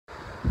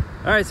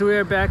All right, so we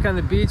are back on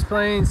the beach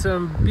playing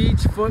some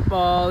beach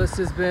football. This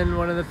has been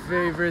one of the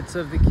favorites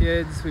of the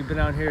kids. We've been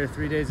out here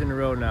 3 days in a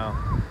row now.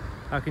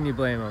 How can you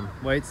blame them?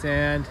 White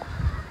sand,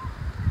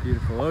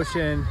 beautiful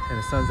ocean, and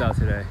the sun's out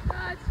today.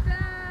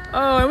 Touchdown!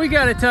 Oh, and we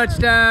got a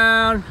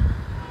touchdown!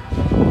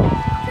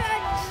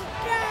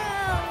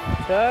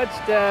 Touchdown!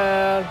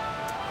 Touchdown!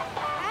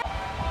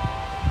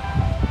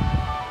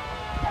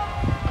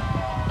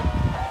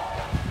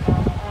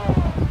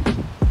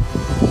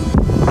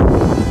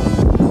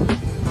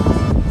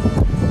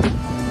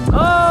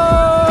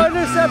 Oh,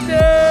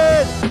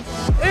 intercepted!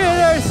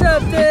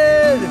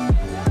 Intercepted!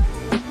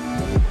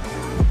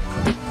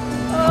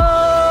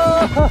 Oh!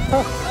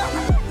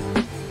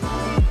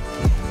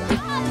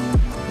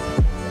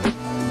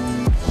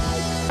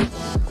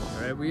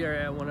 We are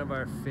at one of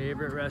our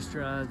favorite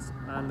restaurants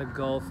on the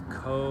Gulf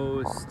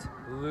Coast,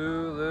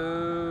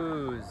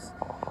 Lulu's.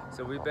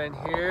 So we've been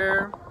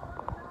here,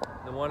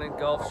 the one in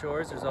Gulf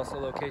Shores. There's also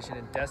a location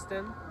in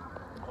Destin.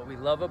 What we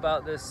love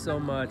about this so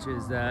much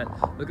is that,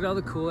 look at all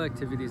the cool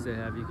activities they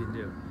have you can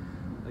do.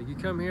 Like you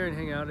come here and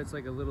hang out, it's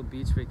like a little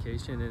beach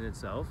vacation in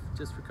itself,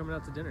 just for coming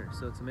out to dinner.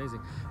 So it's amazing.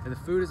 And the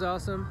food is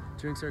awesome,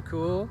 drinks are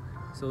cool.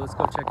 So let's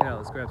go check it out,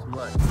 let's grab some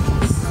lunch.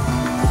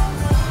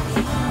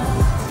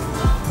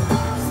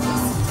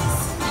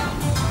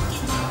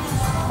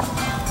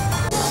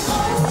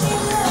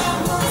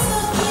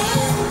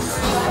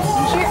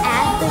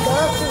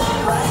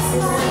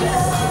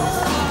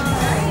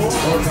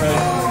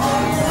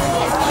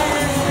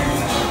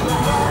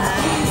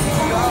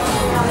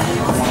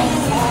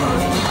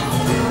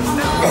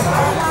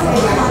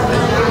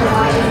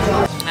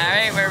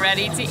 Alright, we're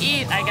ready to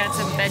eat. I got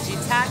some veggie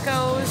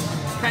tacos.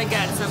 Craig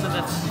got some of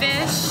the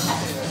fish.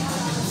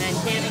 And then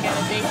Tanner got a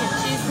bacon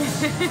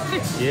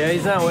cheeseburger. Yeah,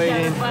 he's not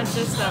waiting. Got a bunch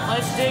of stuff.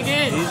 Let's dig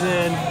in. He's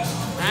in.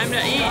 Time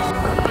to eat.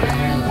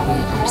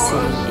 We're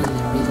sitting in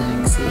the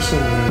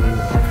relaxation room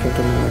after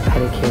getting our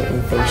pedicure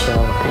and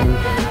facial, and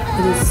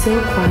it is so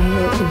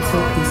quiet and so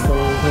peaceful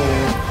in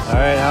here.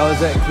 Alright, how was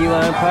that key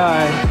lime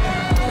pie?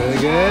 Really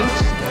good?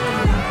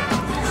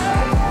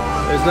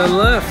 There's none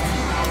left.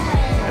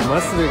 It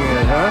must have been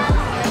good, huh?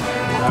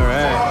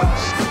 Alright.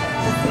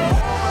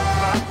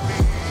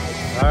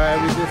 Alright,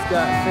 we just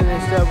got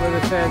finished up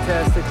with a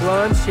fantastic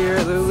lunch here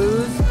at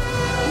Lulu's.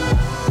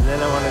 And then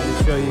I wanted to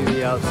show you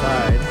the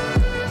outside.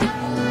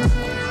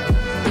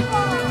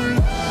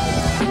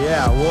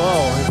 Yeah,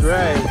 whoa, that's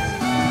right.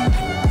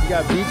 You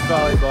got beach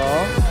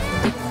volleyball.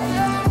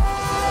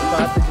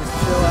 Spot to just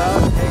chill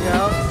out, hang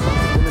out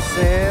in the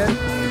sand.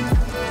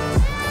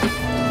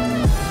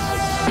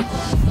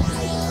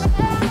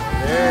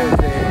 There's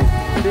a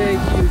big,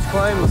 huge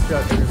climbing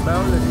structure,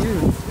 Mountain of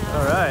Youth.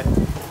 All right.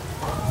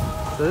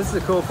 So this is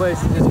a cool place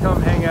to just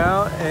come hang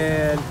out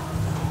and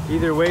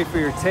either wait for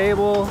your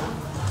table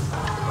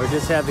or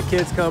just have the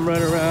kids come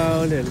run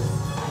around and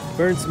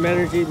burn some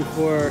energy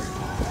before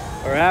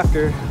or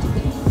after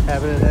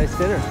having a nice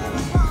dinner.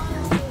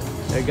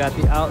 They got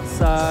the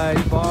outside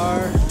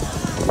bar.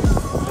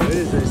 So it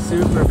is a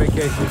super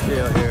vacation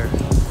feel here.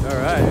 All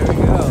right, here we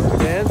go. We're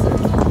dancing.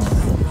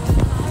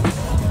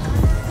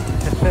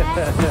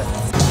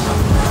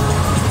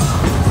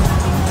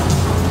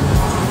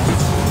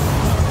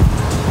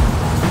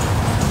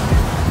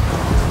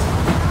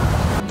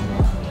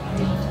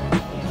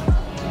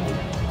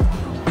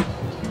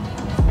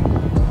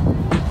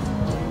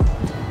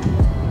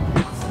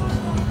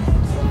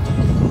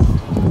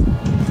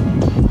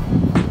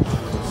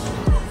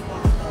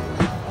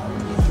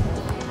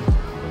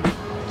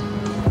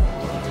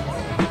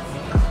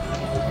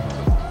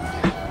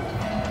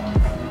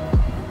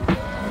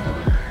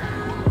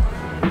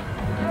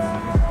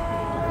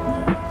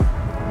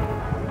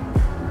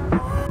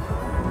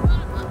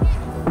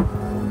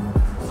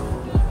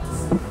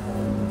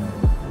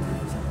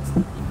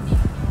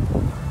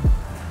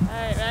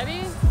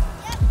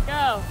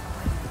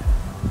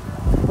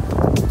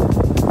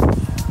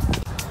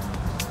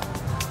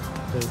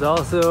 There's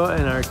also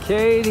an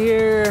arcade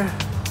here.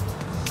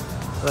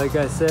 Like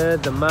I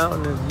said, the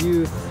Mountain of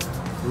Youth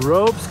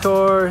ropes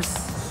course.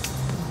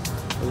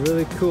 A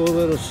really cool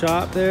little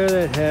shop there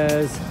that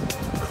has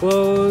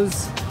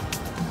clothes,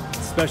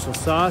 special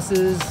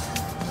sauces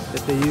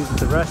that they use at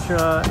the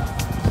restaurant,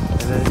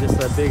 and then just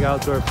a big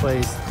outdoor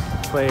play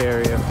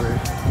area for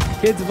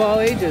kids of all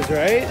ages,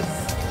 right?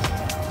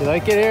 You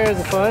like it here? Is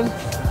it fun?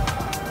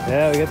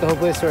 Yeah, we got the whole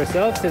place to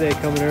ourselves today,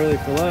 coming early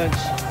for lunch.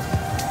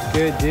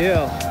 Good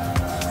deal.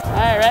 All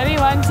right, ready?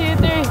 1, 2, 3. All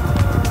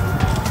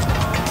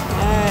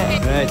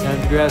right, time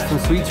to grab some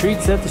sweet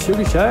treats at the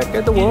Sugar Shack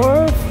at the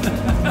Wharf.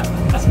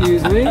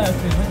 Excuse me.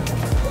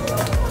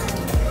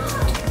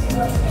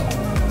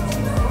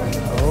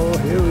 Oh,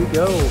 here we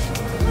go.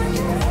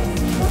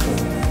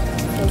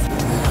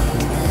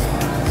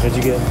 What'd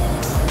you get?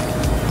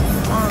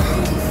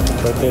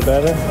 Birthday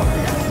batter?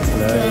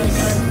 Nice.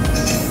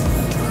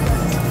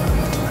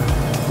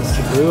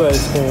 Mr. Blue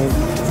ice cream.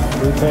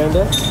 Blue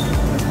Panda.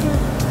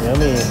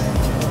 Yummy.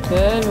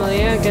 Good,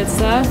 Malia, good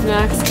stuff.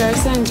 Max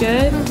Carson,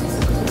 good.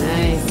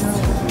 Nice.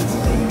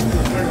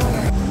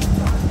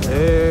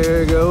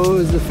 There goes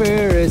goes the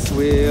Ferris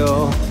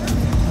wheel.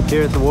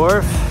 Here at the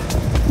Wharf.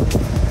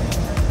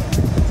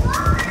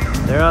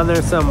 They're on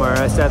there somewhere.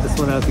 I sat this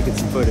one out to get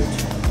some footage.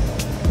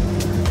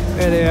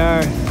 There they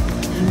are.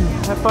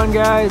 Have fun,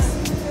 guys.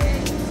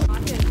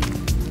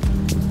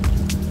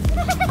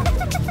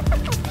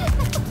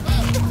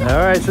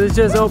 Alright, so this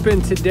just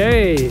opened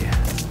today.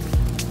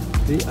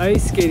 The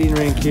ice skating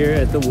rink here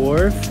at the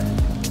Wharf.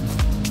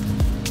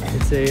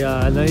 It's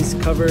a nice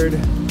covered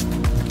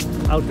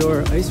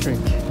outdoor ice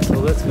rink. So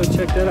let's go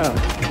check that out.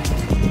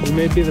 You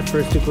may be the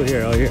first people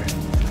here. Oh, here.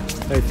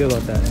 How do you feel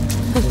about that?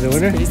 Is it a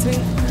winner? Pretty sweet.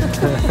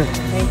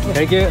 Thank you.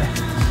 Thank you.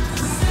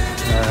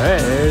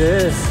 Alright, there it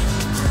is.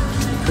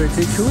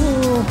 Pretty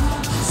cool.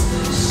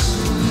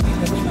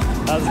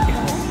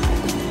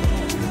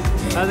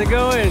 How's it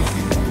going?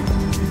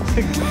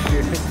 There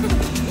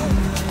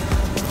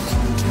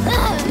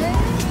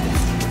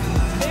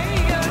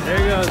you go.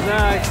 There goes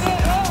Max.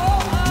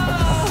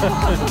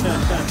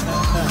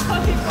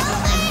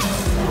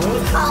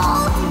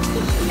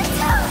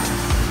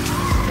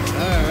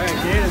 Alright,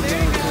 Candace's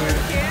going for it.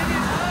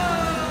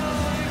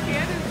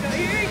 Candace, go.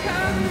 Here he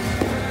comes.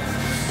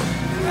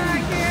 Come on,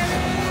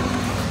 Candace.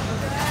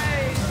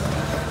 Nice.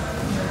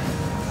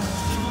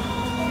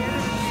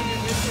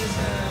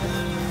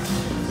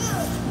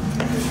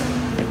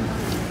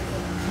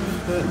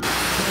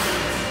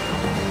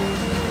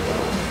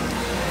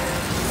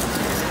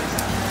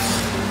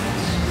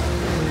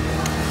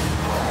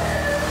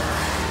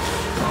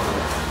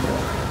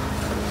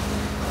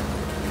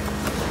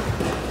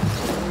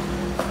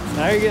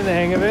 Now you're getting the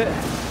hang of it.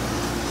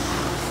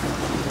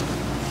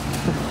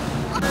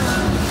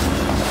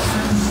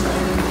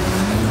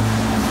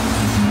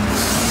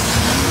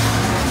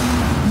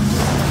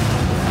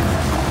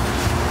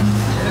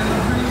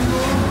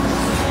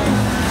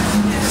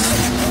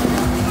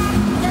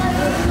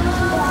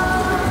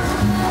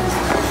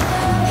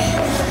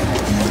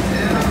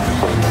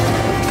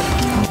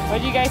 What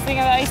do you guys think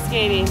of ice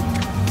skating? It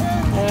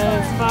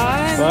was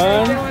fun? Fun?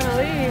 You didn't want to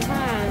leave, huh?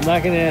 I'm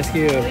not gonna ask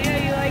you. Yeah,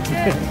 you liked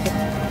it?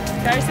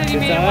 Carson, you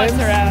Good made it once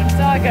times? around. It's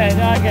all good,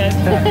 all good.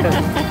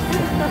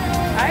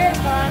 I had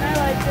fun, I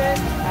liked it.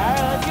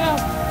 Alright, let's go.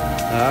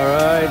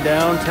 Alright,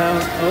 downtown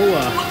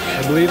Owa.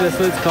 I believe that's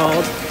what it's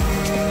called.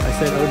 I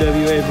said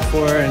OWA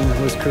before and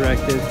was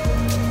corrected.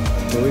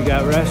 But we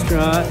got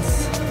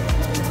restaurants,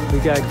 we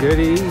got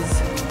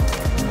goodies,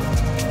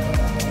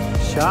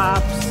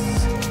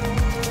 shops,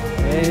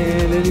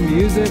 and an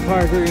amusement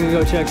park we're gonna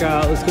go check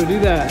out. Let's go do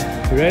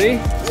that. You ready?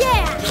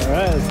 Yeah.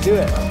 Alright, let's do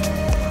it.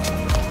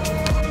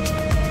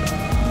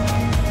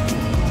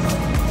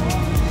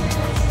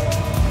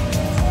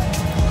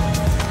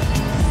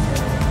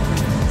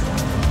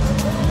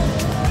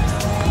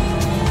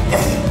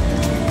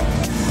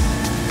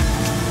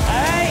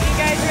 Alright, you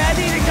guys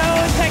ready to go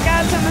check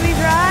out some of these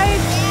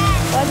rides?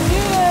 Let's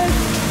do this.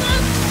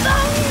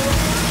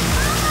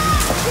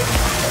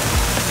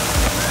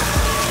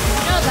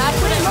 No, that's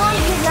what I'm on.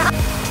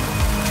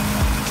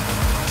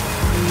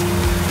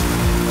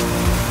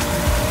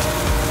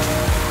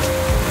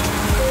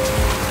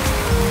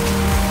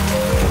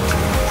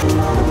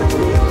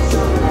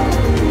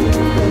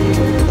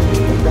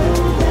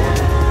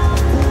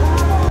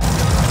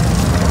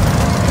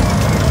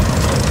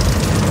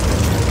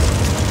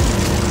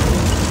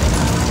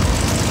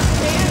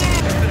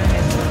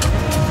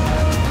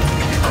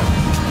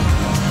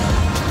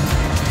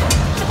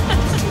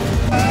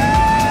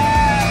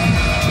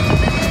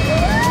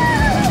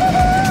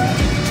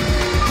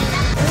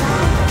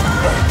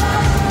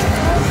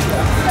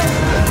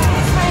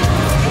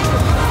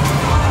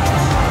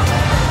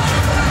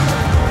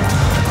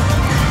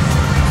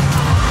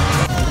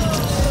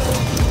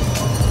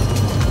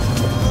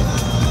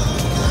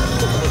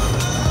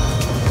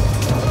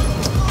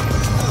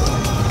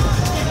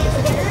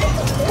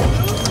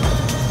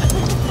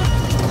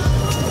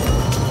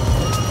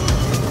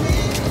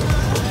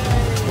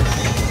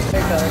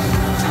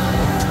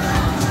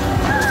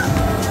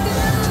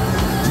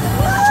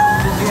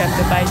 Did you have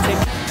to buy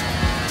tickets?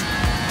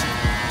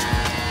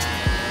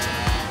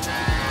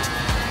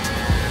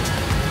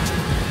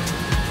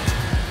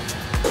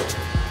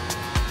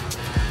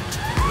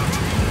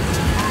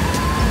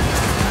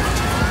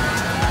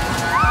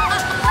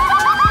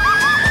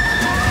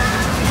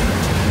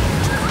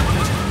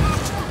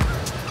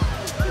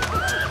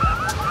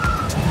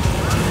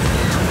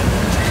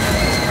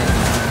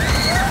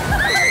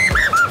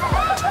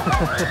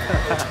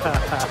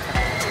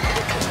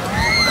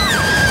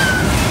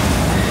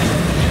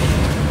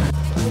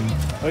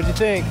 What'd you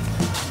think?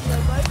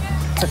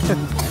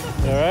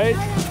 All right?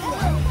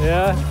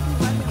 Yeah?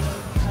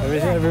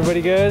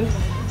 Everybody good?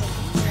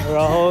 We're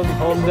all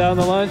holding down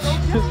the lunch?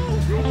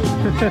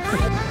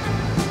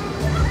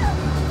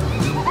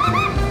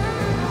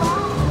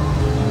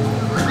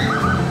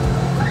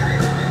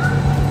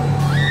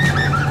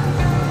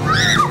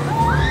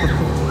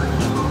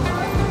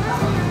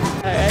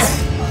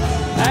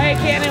 Alright,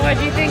 Cannon, what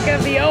do you think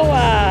of the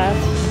OWA?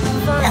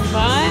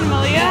 Fun,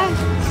 Malia?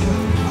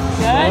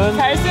 Good? Fun.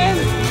 Carson?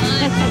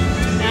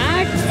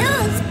 Max? It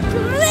was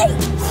great.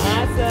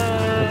 Awesome.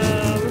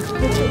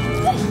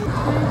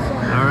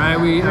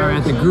 Alright, we are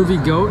at the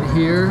Groovy Goat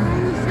here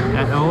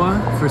at OA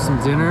for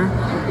some dinner.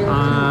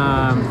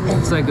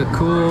 It's like a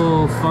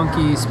cool,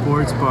 funky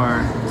sports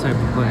bar type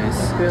of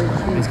place.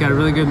 It's got a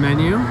really good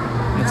menu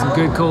and some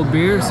good cold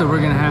beer, so we're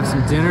gonna have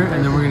some dinner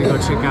and then we're gonna go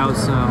check out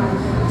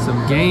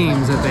some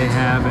games that they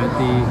have at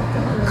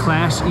the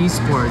Clash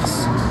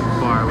Esports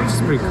bar, which is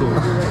pretty cool.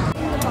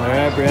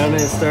 Alright, Brianna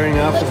is starting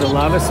off with the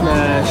lava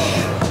smash.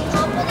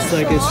 It's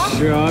like a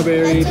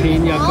strawberry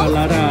pina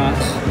colada.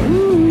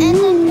 And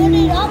then put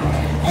it up.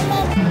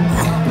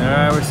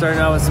 Alright, we're starting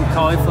out with some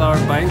cauliflower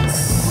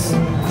bites.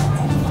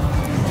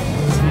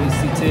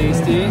 Tasty,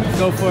 tasty.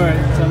 Go for it.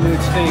 Tell me what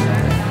you think.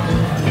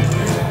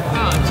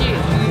 Oh,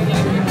 geez.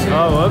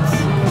 Oh, whoops.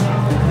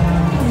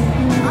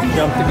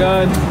 Jumped the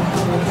gun.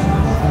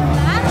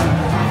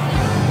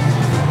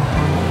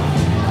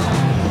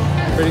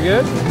 Pretty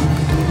good?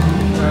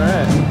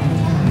 Alright.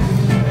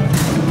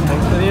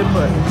 Thanks for the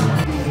input.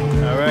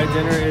 Alright,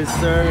 dinner is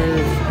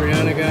served.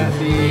 Brianna got The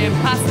the...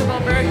 Impossible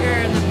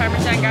Burger and the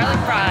Parmesan garlic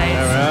fries.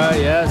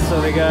 Alright, yeah,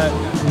 so they got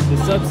the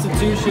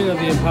substitution of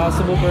the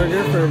Impossible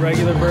Burger for a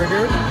regular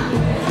burger,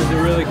 which is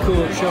a really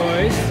cool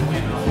choice.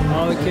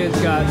 All the kids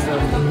got some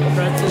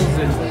pretzels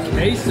and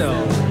queso.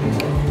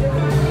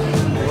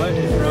 What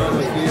is wrong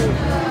with you?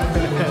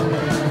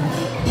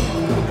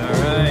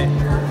 Alright,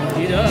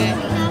 eat up.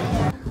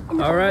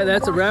 Alright,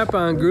 that's a wrap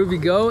on Groovy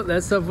Goat.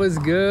 That stuff was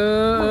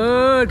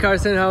good.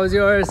 Carson, how was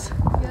yours?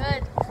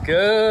 Good.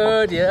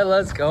 Good, yeah,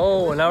 let's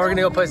go. Now we're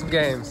gonna go play some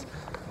games.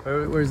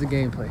 Where's the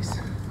game place?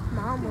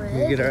 Mom,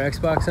 We get our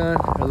Xbox on,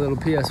 our little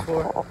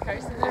PS4.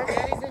 Carson,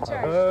 daddy's in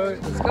charge.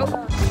 Alright, let's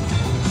go.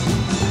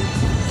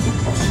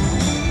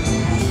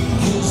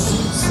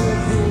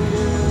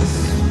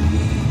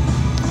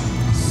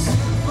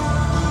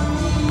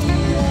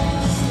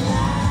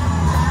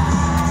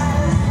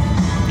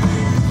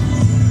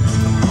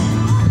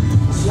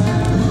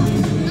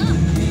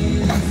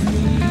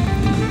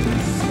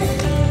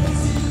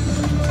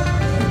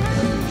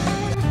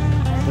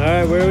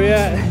 Alright, where are we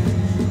at?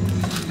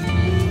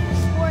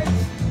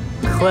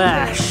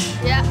 Clash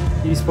Yeah.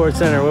 Esports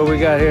Center. What we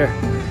got here?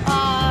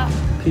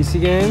 PC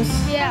games?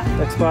 Yeah.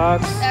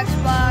 Xbox?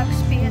 Xbox,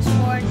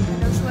 PS4,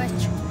 Nintendo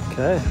Switch.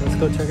 Okay, let's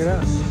go check it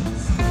out.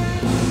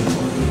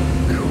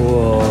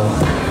 Cool.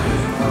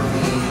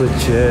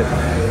 Legit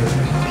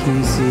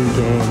PC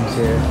games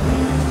here.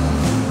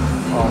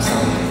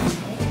 Awesome.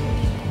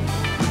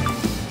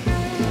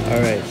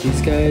 Alright,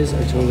 these guys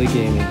are totally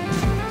gaming.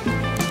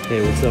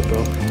 Hey, what's up,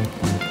 bro?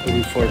 Are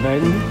you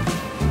Fortniting?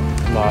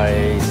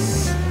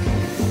 Nice.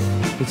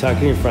 You talking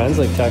to your friends,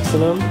 like texting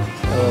them?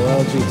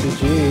 LOL,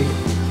 G2G.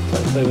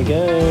 Play the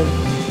game.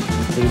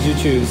 What did you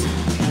choose?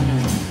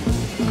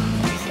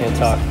 Can't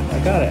talk. I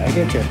got it. I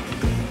get you.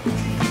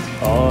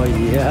 Oh,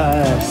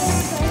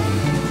 yes.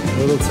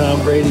 Little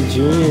Tom Brady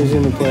Jr. is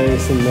in the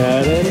place in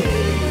Madden.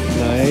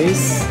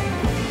 Nice.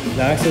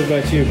 Max, what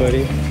about you,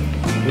 buddy?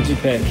 What'd you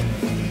pick?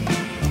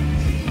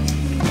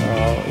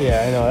 Oh,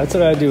 yeah, I know. That's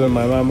what I do when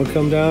my mom would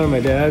come down and my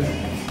dad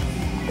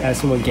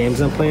ask him what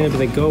games I'm playing. I'd be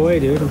like, go away,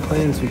 dude. I'm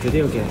playing some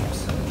video games.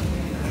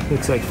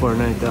 Looks like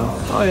Fortnite, though.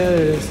 Oh, yeah,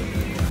 there it is.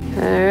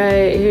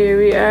 Alright, here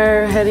we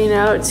are heading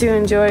out to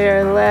enjoy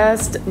our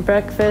last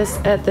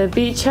breakfast at the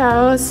beach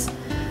house.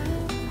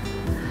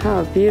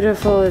 How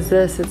beautiful is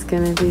this? It's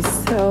gonna be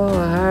so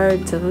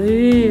hard to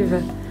leave.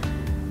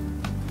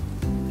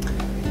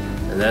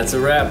 And that's a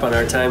wrap on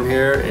our time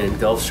here in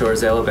Gulf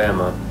Shores,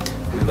 Alabama.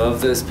 We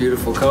love this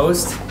beautiful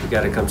coast. You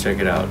gotta come check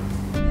it out.